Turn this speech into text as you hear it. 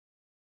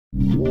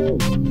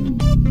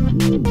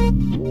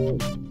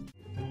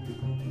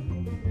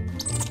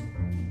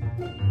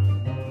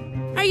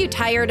Are you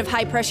tired of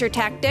high-pressure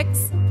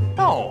tactics?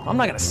 No, I'm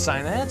not going to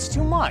sign that. It's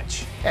too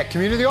much. At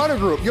Community Auto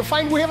Group, you'll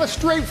find we have a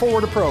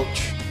straightforward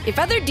approach. If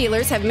other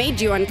dealers have made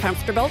you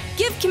uncomfortable,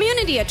 give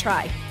Community a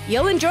try.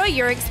 You'll enjoy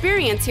your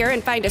experience here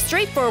and find a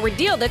straightforward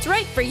deal that's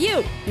right for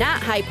you,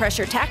 not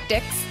high-pressure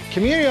tactics.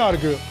 Community Auto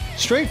Group,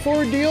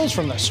 straightforward deals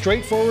from the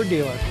straightforward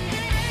dealer.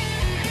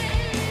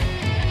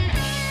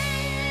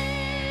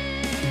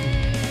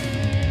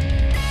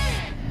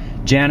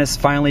 Janice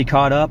finally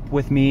caught up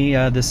with me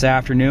this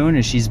afternoon,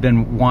 and she's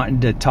been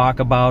wanting to talk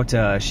about,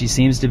 she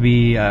seems to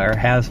be, or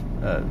has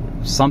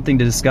something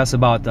to discuss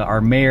about our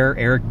mayor,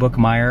 Eric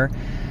Bookmeyer.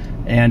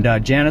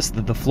 And Janice,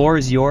 the floor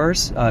is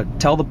yours.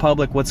 Tell the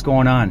public what's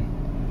going on.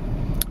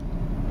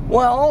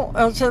 Well,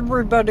 as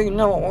everybody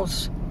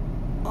knows,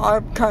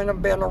 I've kind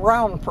of been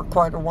around for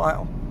quite a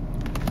while.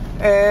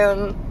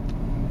 And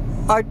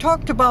I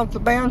talked about the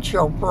band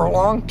show for a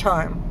long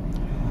time.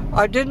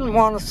 I didn't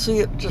want to see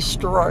it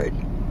destroyed.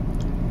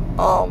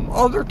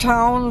 Other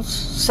towns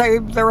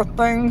saved their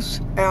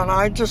things, and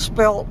I just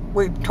felt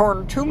we've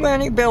torn too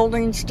many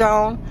buildings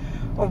down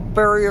of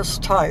various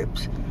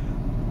types.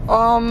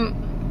 When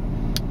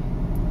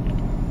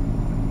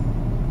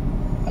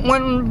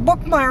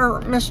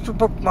Mr.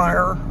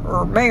 Bookmeyer,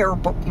 or Mayor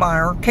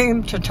Bookmeyer,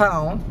 came to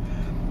town,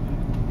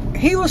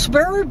 he was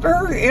very,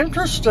 very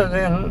interested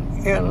in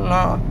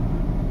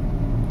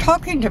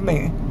talking to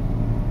me.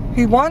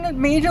 He wanted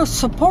me to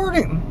support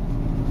him.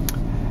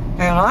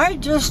 And I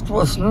just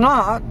was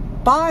not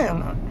buying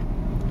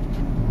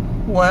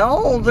it.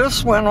 Well,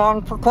 this went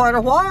on for quite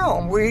a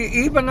while. We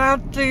even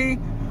at the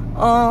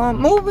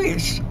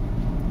movies.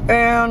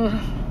 And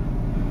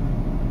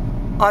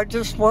I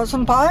just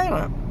wasn't buying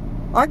it.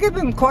 I gave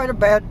him quite a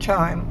bad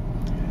time.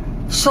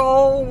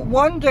 So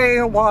one day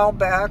a while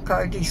back,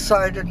 I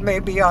decided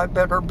maybe I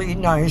better be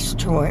nice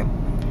to him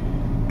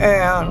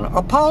and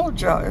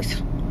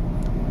apologize.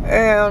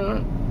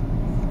 And,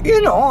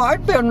 you know,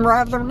 I'd been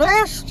rather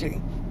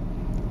nasty.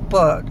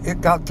 But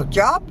it got the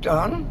job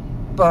done,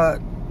 but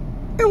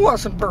it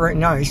wasn't very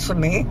nice of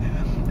me.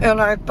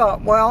 And I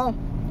thought, well,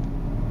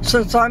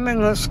 since I'm in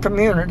this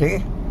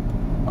community,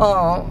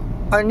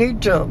 I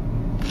need to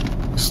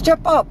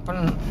step up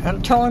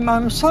and tell him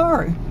I'm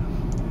sorry.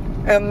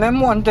 And then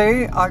one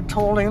day I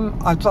told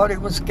him I thought he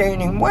was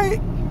gaining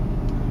weight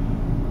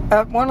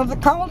at one of the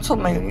council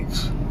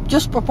meetings,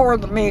 just before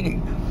the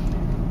meeting.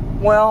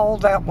 Well,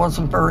 that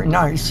wasn't very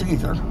nice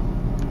either.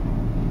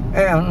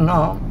 And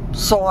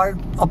so I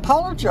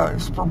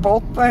apologized for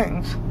both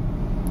things.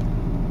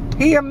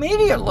 He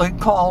immediately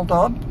called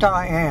up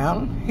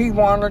Diane. He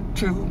wanted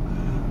to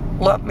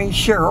let me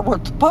share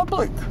with the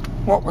public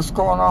what was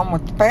going on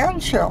with the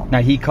band show.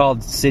 Now, he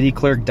called City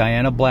Clerk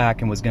Diana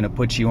Black and was going to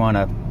put you on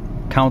a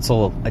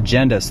council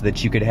agenda so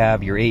that you could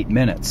have your 8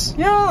 minutes.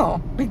 Yeah,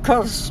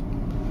 because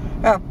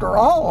after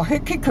all,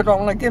 Hickey could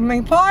only give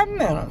me 5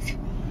 minutes.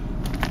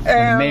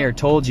 And the mayor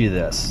told you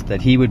this, that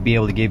he would be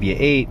able to give you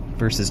 8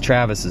 versus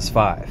Travis's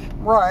 5.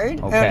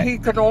 Right, okay. And he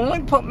could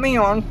only put me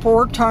on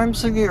 4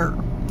 times a year.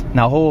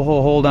 Now,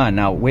 hold on.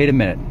 Now, wait a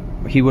minute.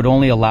 He would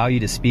only allow you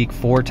to speak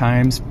 4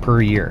 times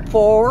per year.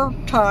 4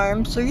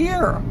 times a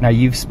year. Now,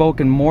 you've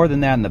spoken more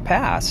than that in the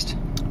past.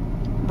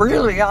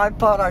 Really, I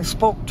thought I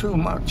spoke too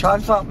much. I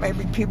thought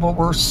maybe people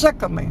were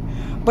sick of me.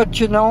 But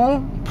you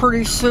know,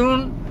 pretty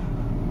soon,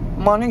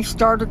 money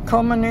started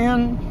coming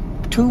in.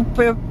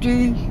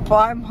 $250,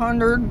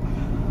 $500.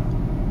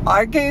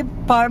 I gave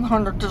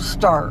 $500 to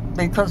start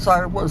because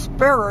I was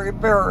very,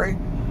 very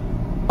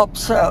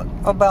upset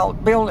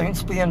about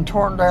buildings being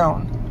torn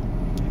down.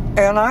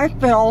 And I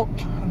felt,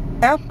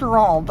 after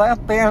all,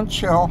 that band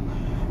shell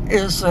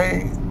is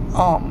a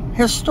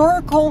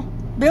historical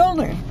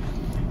building.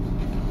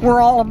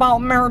 We're all about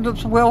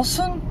Meredith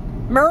Willson.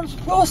 Meredith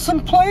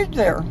Willson played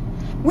there.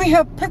 We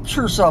have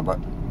pictures of it.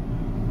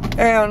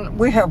 And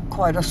we have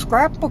quite a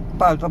scrapbook,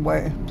 by the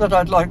way, that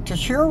I'd like to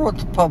share with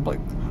the public.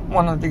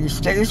 One of these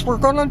days we're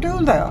going to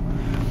do that.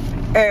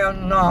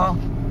 And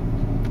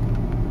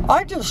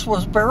I just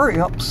was very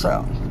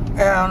upset.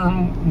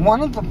 And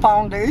one of the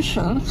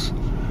foundations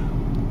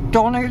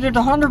donated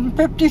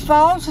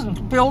 $150,000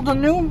 to build a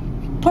new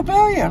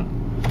pavilion.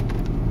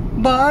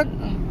 But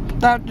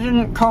that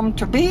didn't come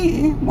to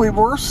be. We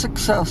were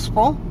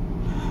successful.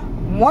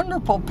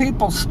 Wonderful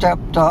people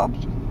stepped up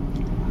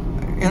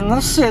in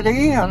the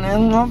city and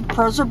in the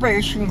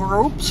preservation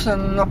groups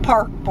and the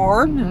park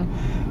board and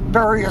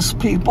various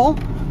people.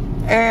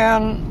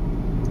 And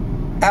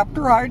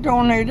after I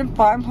donated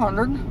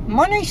 $500,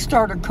 money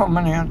started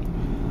coming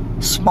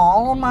in.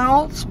 Small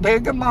amounts,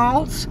 big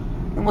amounts.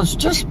 It was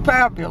just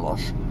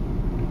fabulous.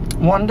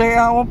 One day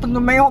I opened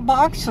the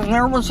mailbox and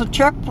there was a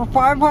check for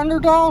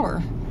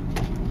 $500.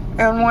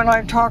 And when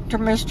I talked to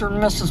Mr.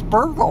 and Mrs.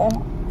 Burgle,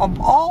 of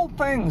all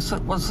things,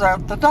 it was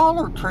at the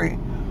Dollar Tree.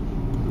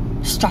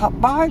 Stop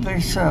by, they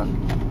said.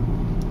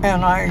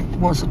 And I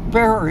was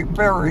very,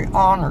 very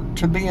honored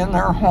to be in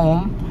their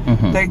home.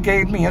 Mm-hmm. They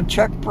gave me a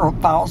check for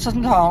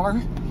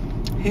 $1,000.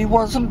 he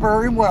wasn't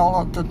very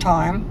well at the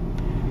time,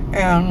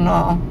 and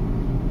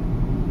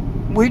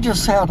we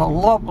just had a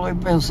lovely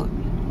visit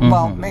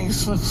about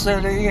Mason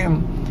City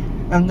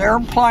and their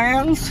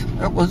plans.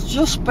 It was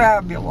just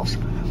fabulous.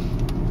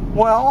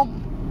 Well,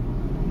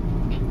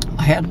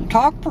 I hadn't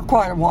talked for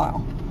quite a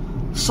while,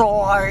 so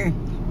I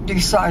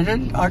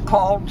decided, I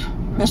called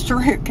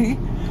Mr. Hickey,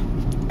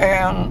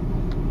 and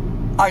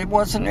I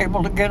wasn't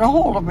able to get a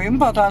hold of him,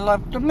 but I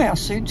left a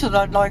message that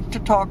I'd like to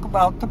talk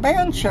about the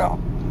band shell.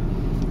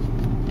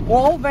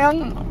 Well,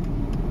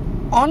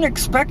 then,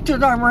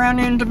 unexpected, I ran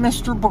into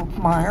Mr.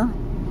 Bookmeyer,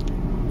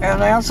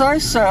 and as I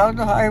said,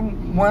 I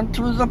went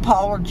through the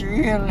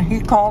apology, and he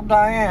called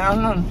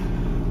Diane,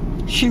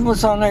 and she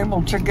was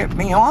unable to get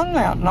me on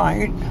that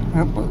night,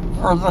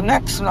 or the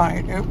next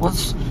night. It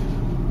was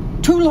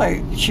too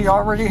late. She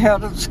already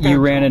had it scheduled. You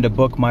ran into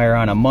Bookmeyer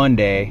on a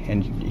Monday,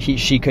 and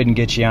she couldn't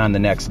get you on the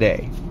next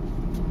day.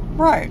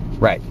 Right.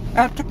 Right.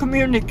 At the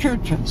community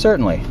kitchen.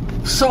 Certainly.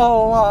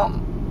 So,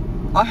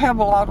 I have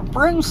a lot of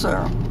friends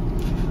there.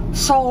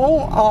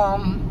 So,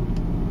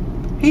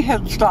 he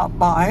had stopped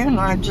by, and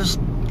I just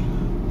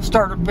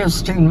started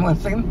visiting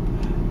with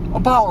him,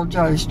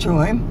 apologized to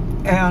him,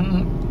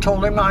 and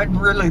told him I'd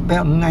really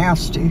been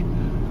nasty.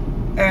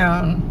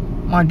 And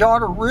my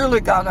daughter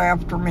really got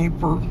after me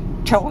for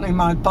telling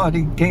him I thought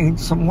he'd gained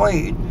some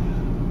weight.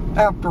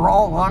 After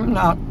all, I'm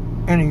not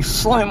any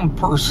slim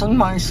person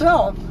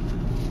myself.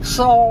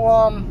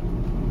 So,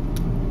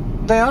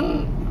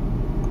 then,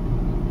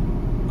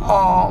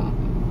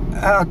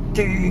 at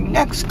the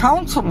next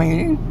council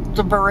meeting,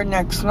 the very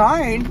next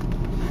night,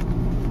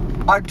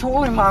 I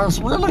told him I was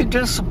really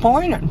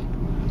disappointed.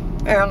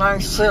 And I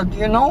said,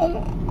 you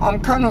know, I'm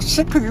kind of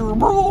sick of your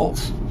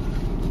rules.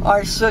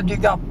 I said, you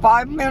got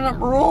 5-minute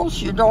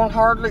rules. You don't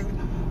hardly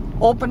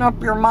open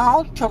up your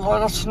mouth to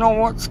let us know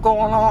what's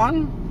going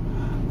on.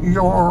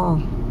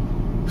 Your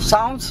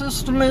sound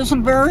system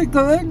isn't very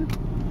good.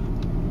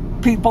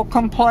 People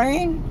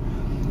complain.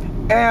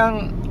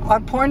 And I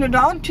pointed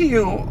out to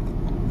you,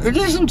 it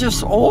isn't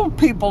just old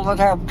people that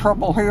have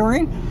trouble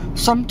hearing.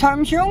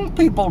 Sometimes young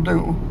people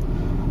do.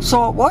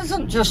 So it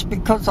wasn't just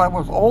because I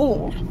was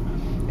old.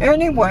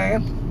 Anyway,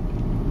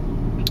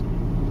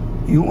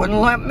 you wouldn't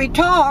let me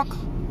talk.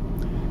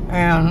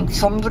 And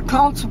some of the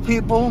council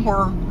people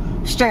were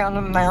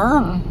standing there,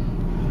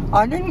 and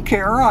I didn't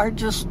care. I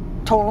just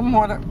told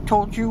them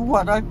told you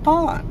what I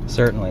thought.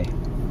 Certainly.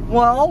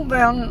 Well,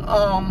 then,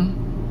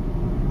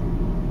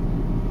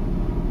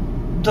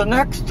 the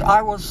next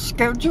I was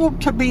scheduled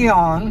to be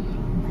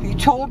on, he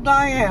told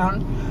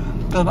Diane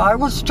that I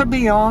was to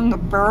be on the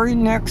very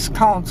next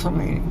council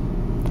meeting.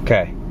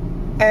 Okay.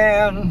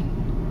 And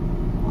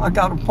I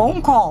got a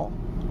phone call,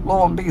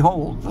 lo and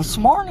behold, this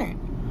morning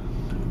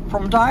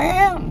from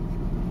Diane.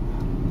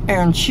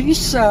 And she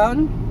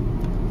said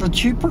that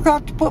she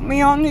forgot to put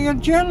me on the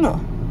agenda,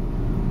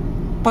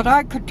 but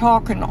I could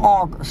talk in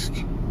August.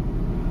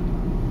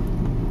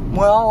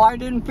 Well, I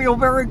didn't feel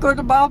very good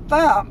about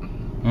that.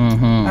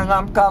 And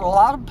I've got a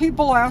lot of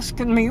people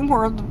asking me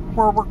where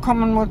we're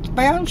coming with the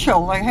band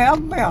shell. They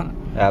have been.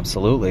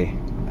 Absolutely.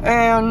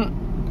 And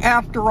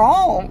after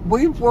all,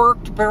 we've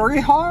worked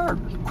very hard.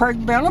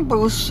 Craig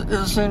Benabus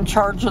is in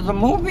charge of the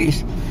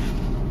movies.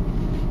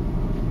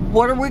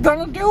 What are we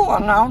going to do?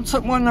 Announce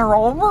it when they're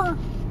over?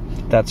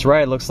 That's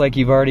right. Looks like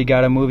you've already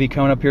got a movie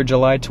coming up here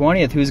July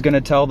 20th. Who's going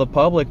to tell the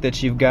public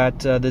that you've got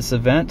this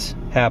event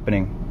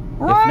happening?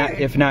 Right.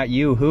 If not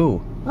you,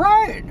 who?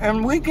 Right.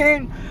 And we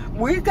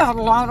got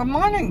a lot of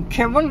money.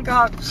 Kevin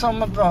got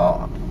some of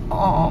the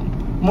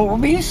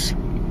movies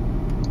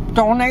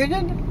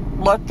donated.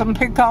 Let them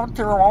pick out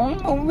their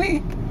own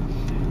movie.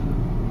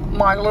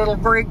 My little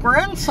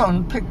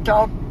great-grandson picked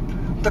out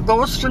The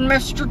Ghost and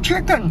Mr.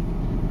 Chicken.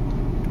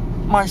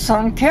 My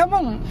son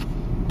Kevin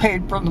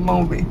paid for the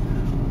movie.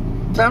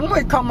 Then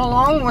we come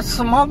along with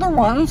some other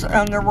ones,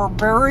 and there were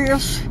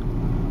various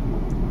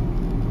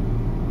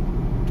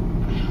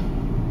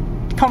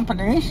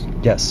companies.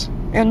 Yes.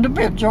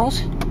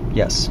 Individuals.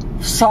 Yes.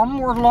 Some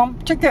were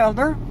lumped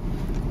together.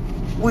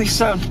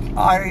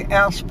 I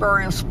asked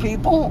various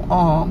people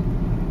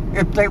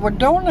if they would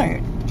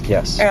donate.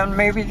 Yes. And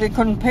maybe they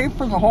couldn't pay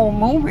for the whole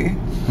movie.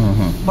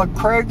 But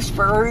Craig's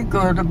very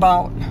good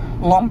about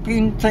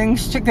lumping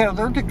things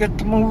together to get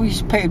the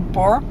movies paid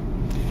for.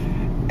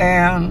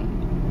 And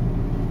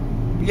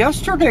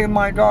yesterday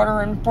my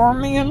daughter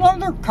informed me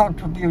another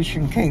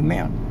contribution came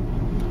in.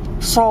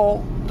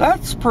 So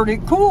that's pretty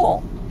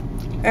cool.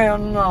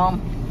 And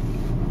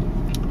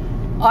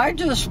I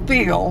just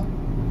feel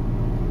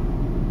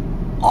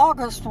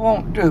August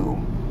won't do.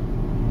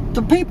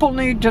 The people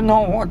need to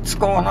know what's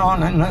going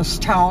on in this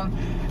town.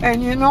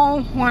 And you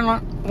know,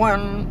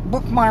 when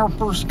Bookmeyer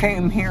first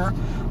came here,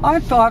 I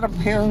thought of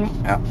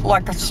him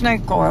like a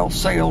snake oil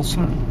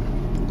salesman.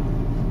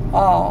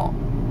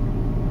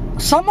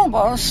 Some of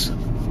us,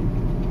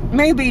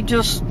 maybe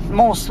just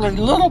mostly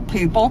little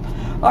people,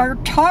 are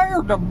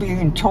tired of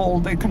being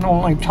told they can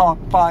only talk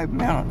 5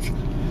 minutes.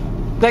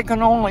 They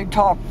can only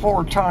talk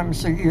 4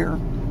 times a year.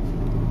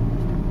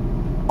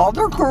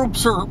 Other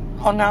groups are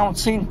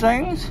announcing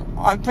things.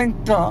 I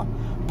think the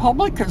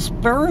public is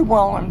very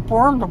well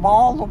informed of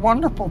all the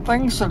wonderful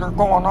things that are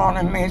going on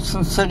in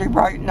Mason City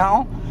right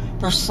now.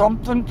 There's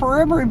something for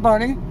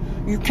everybody.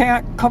 You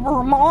can't cover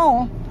them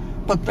all,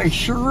 but they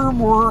sure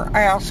were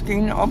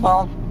asking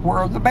about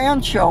where the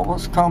band shell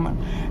was coming.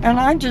 And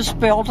I just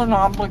felt an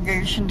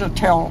obligation to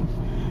tell them.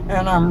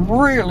 And I'm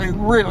really,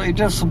 really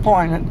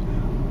disappointed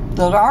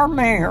that our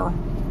mayor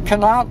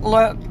cannot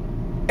let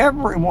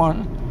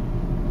everyone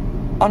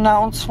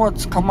announce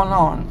what's coming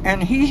on.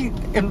 And he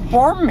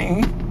informed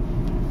me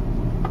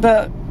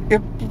that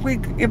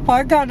if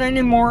I got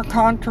any more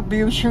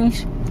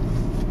contributions,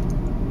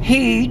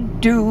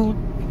 he'd do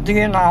the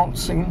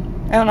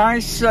announcing. And I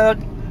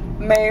said,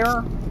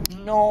 Mayor,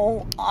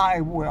 no,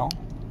 I will.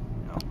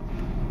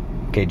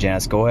 Okay,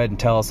 Janice, go ahead and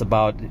tell us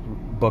about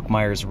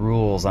Bookmeyer's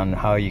rules on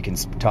how you can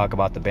talk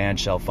about the band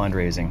shell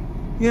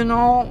fundraising. You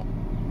know,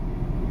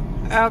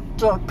 at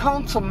the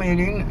council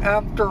meeting,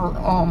 after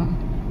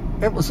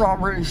it was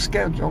already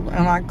scheduled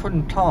and I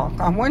couldn't talk,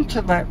 I went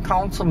to that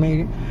council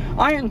meeting.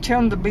 I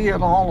intend to be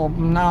at all of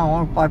them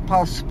now if I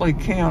possibly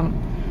can,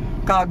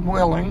 God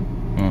willing.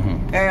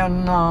 Mm-hmm.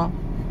 And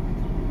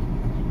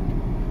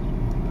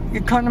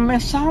you kind of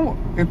miss out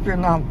if you're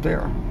not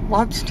there.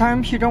 Lots of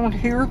times you don't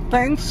hear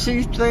things,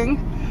 see things,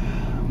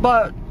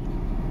 but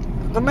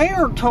the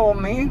mayor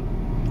told me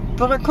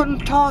that I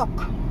couldn't talk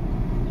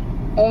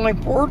only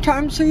 4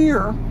 times a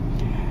year,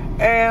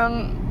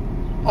 and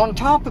on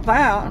top of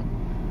that,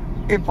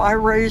 if I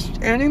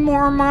raised any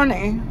more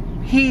money,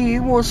 he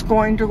was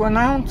going to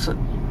announce it.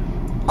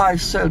 I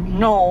said,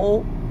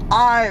 no,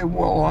 I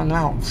will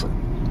announce it.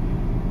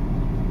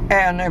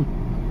 And if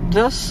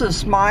this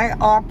is my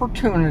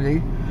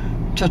opportunity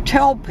to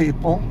tell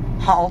people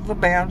how the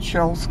band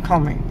shell's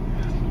coming.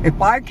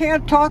 If I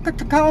can't talk at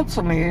the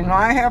council meeting,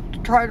 I have to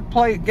try to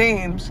play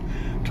games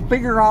to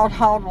figure out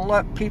how to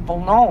let people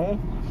know,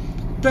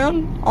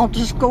 then I'll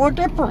just go a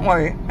different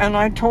way. And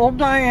I told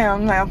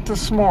Diane that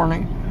this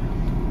morning.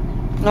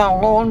 Now,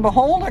 lo and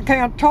behold, I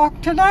can't talk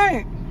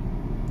tonight.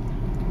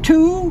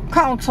 2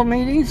 council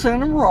meetings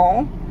in a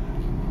row.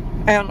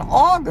 And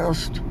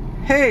August,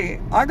 hey,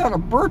 I got a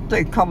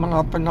birthday coming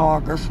up in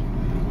August.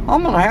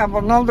 I'm going to have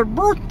another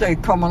birthday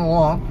coming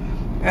along.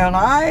 And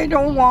I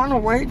don't want to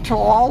wait till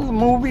all the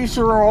movies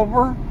are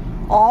over,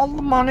 all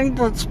the money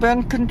that's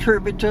been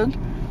contributed.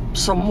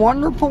 Some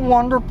wonderful,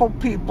 wonderful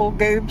people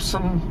gave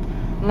some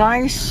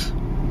nice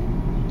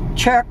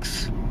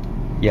checks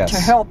to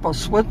help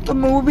us with the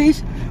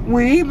movies.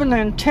 We even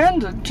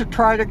intended to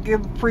try to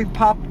give free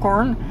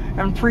popcorn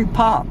and free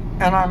pop.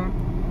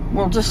 And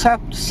we'll just have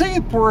to see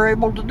if we're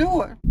able to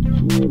do it.